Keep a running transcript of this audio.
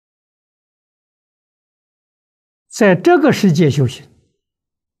在这个世界修行，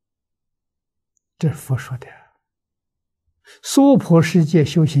这是佛说的。娑婆世界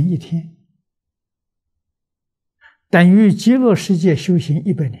修行一天，等于极乐世界修行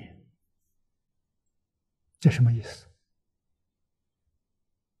100年。这什么意思？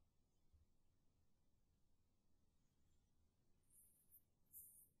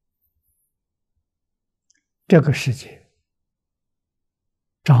这个世界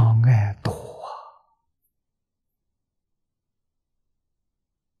障碍多啊，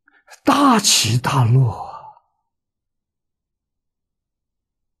大起大落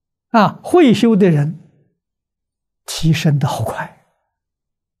啊！会修的人提升得好快，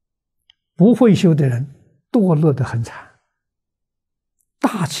不会修的人堕落得很惨。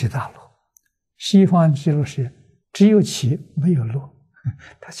大起大落，西方极乐世界只有起没有落，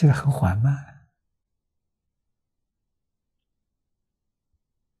它起得很缓慢。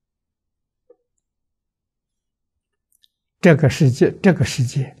这个世界，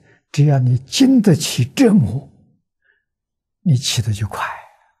只要你经得起折磨，你起得就快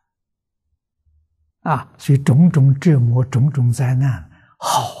啊！所以种种折磨、种种灾难，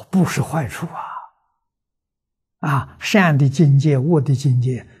好不是坏处啊！啊，善的境界、恶的境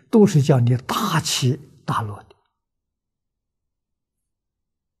界，都是叫你大起大落的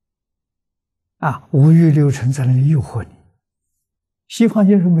啊！五欲六尘在那里诱惑你，西方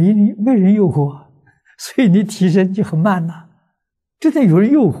就是没人诱惑。所以你提升就很慢了。真的有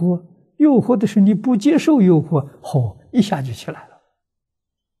人诱惑，诱惑的是你不接受诱惑，一下就起来了。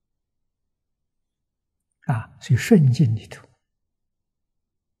啊，所以顺境里头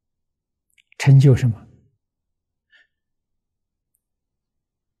成就什么？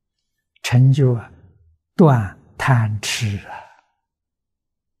成就断贪痴啊。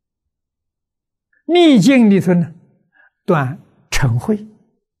逆境里头呢，断嗔恚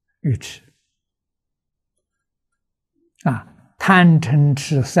愚痴。啊，贪嗔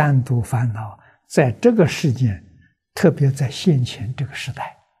痴三毒烦恼，在这个世间，特别在现前这个时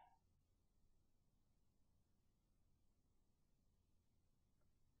代，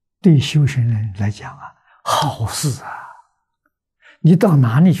对修行人来讲啊，好事啊！你到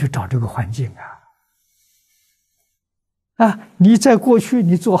哪里去找这个环境啊？啊，你在过去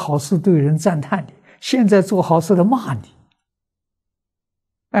你做好事都有人赞叹你，现在做好事的骂你，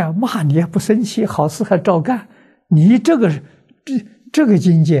哎，骂你还不生气，好事还照干。你这个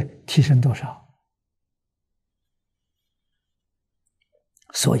境界提升多少？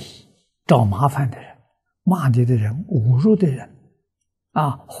所以找麻烦的人、骂你的人、侮辱的人、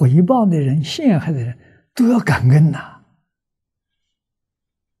啊诽谤的人、陷害的人，都要感恩呐！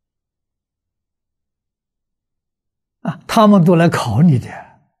啊，他们都来考你的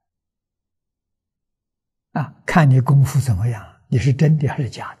啊，看你功夫怎么样，你是真的还是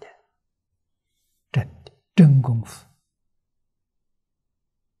假的？真的。真功夫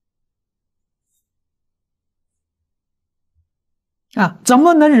啊，怎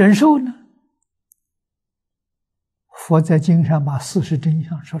么能忍受呢？佛在经上把事实真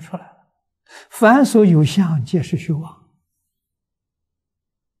相说出来了：凡所有相，皆是虚妄。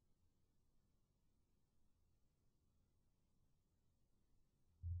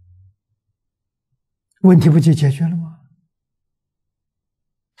问题不就解决了吗？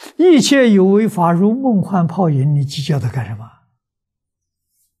一切有为法如梦幻泡影，你计较它干什么？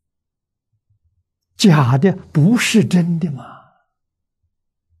假的不是真的嘛？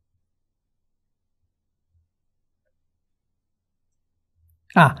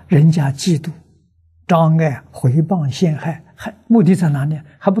啊，人家嫉妒、障碍、诽谤、陷害，目的在哪里？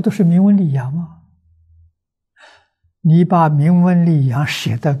还不都是名闻利养吗？你把名闻利养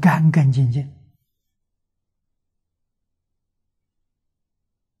写得干干净净，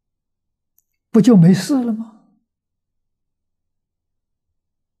不就没事了吗？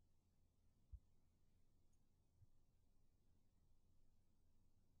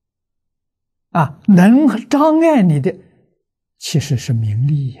啊，能障碍你的其实是名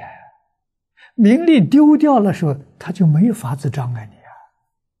利呀，名利丢掉了时候，他就没法子障碍你啊，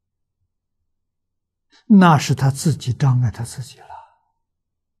那是他自己障碍他自己了。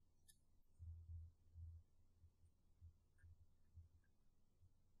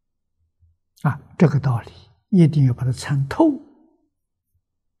啊，这个道理一定要把它参透，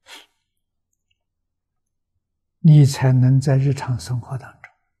你才能在日常生活当中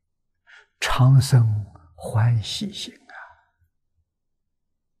常生欢喜心啊！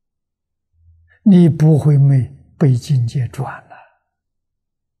你不会被境界转了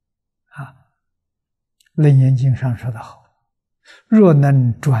啊！《楞严经》上说得好：“若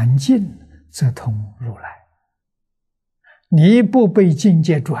能转境，则通如来。”你不被境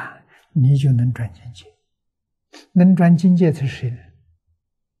界转，你就能转境界能转境界的是谁呢？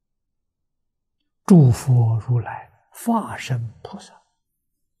诸佛如来、法身菩萨。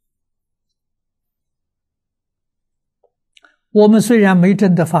我们虽然没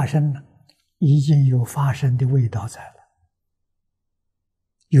真的发生了，已经有发生的味道在了，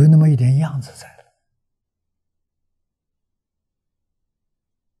有那么一点样子在了。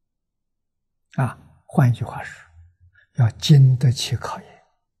换句话说，要经得起考验，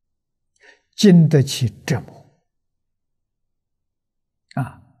经得起折磨。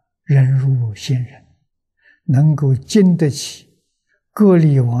人如仙人，能够经得起割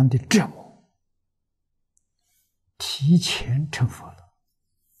离王的折磨，提前成佛了。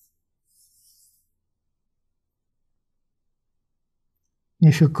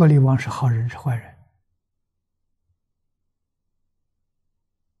你说割离王是好人是坏人？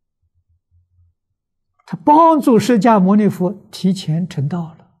他帮助释迦牟尼佛提前成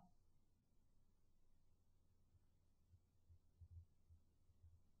道了。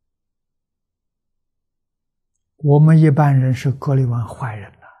我们一般人是割离王坏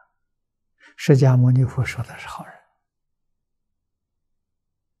人了，释迦牟尼佛说的是好人。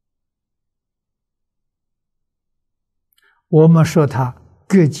我们说他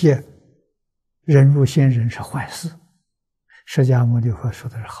各界人入仙人是坏事，释迦牟尼佛说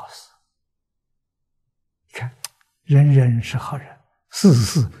的是好事。你看，人人是好人，事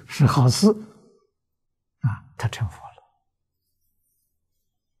事是好事，他成佛了，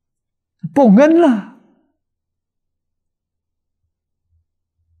报恩了。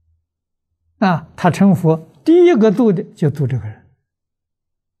他成佛，第一个度的就度这个人。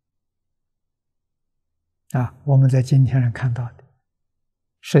我们在今天上看到的，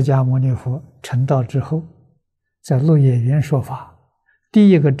释迦牟尼佛成道之后，在鹿野园说法，第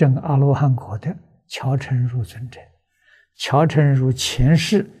一个证阿罗汉果的乔成如尊者，乔成如前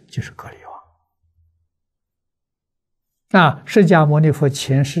世就是割离王。释迦牟尼佛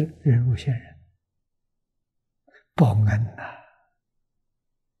前世人入仙人，报恩呐。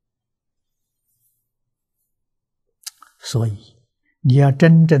所以你要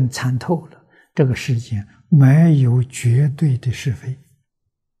真正参透了，这个世间没有绝对的是非，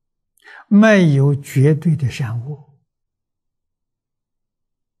没有绝对的善恶，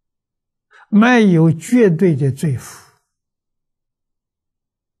没有绝对的罪福。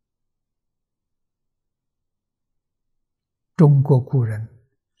中国古人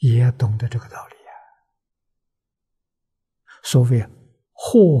也懂得这个道理所谓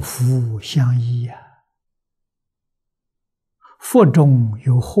祸福相依祸中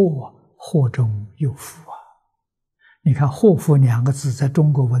有祸，祸中有福你看祸福两个字在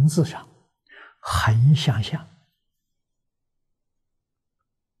中国文字上很相像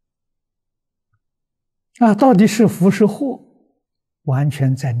到底是福是祸，完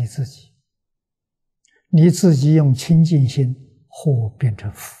全在你自己。你自己用清净心，祸变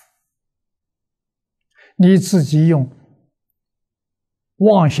成福；你自己用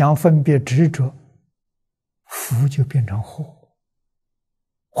妄想分别执着，福就变成祸。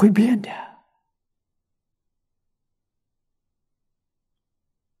会变的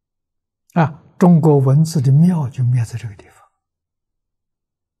中国文字的妙就妙在这个地方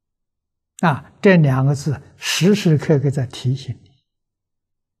这两个字时时刻刻在提醒你，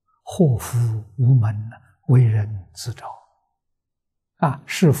祸福无门，为人自找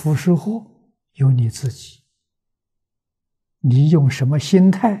是福是祸由你自己，你用什么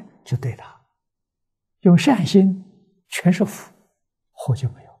心态就对它，用善心全是福，祸就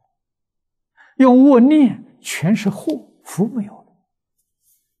没有了；用恶念全是祸，福没有了。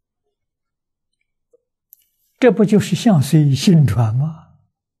这不就是相随心转吗？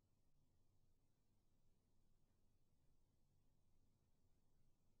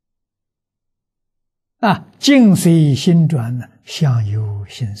境随心转呢，相由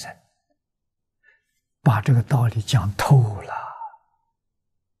心生，把这个道理讲透了。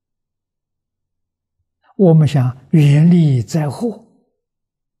我们想远离灾祸，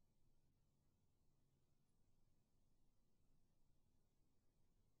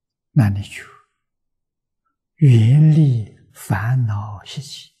那你就远离烦恼习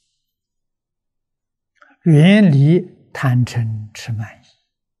气，远离贪嗔痴慢疑，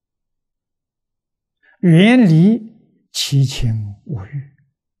远离七情五欲，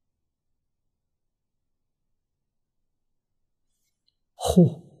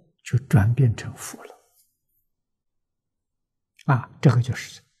祸就转变成福了。这个就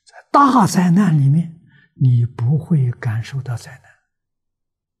是在大灾难里面，你不会感受到灾难。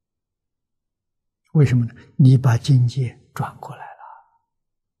为什么呢？你把境界转过来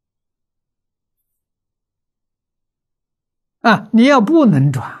了。你要不能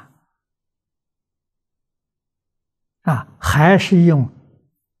转，还是用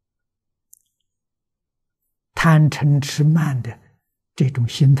贪嗔痴慢的这种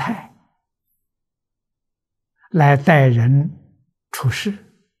心态来待人处事，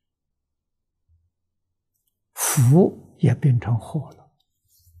福也变成祸了。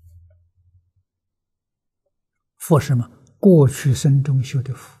福什么？过去生中修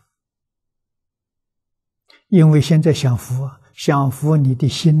的福。因为现在享福享福你的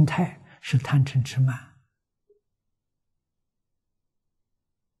心态是贪嗔痴慢，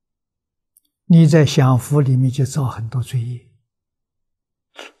你在享福里面就造很多罪业，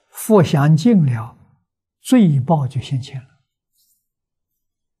福享尽了，罪报就现前了，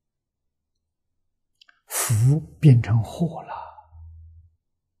福变成祸了，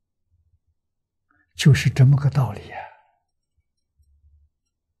就是这么个道理啊。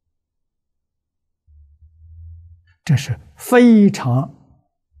这是非常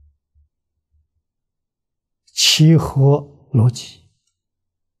契合逻辑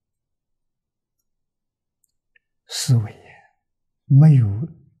思维，没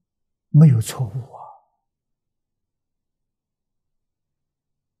有错误啊。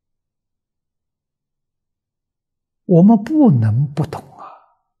我们不能不懂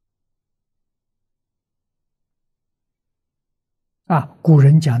古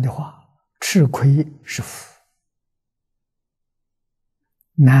人讲的话，吃亏是福，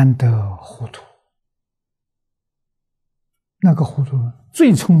难得糊涂。那个糊涂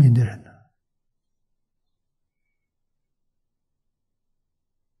最聪明的人呢？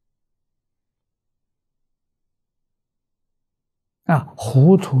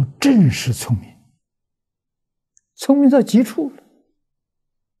糊涂正是聪明，聪明到极处了，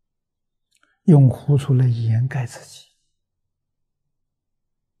用糊涂来掩盖自己。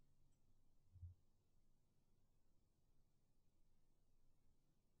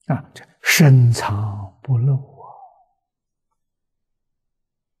这深藏不露啊！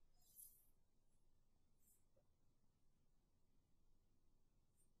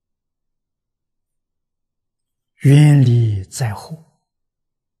原理在乎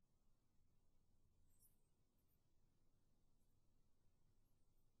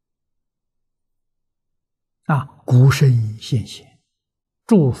古圣先贤、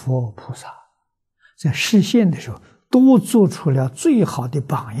诸佛菩萨在示现的时候，都做出了最好的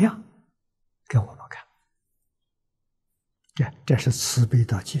榜样给我们看。这是慈悲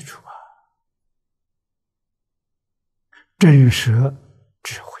到基础啊！震慑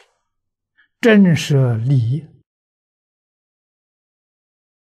智慧，震慑利益，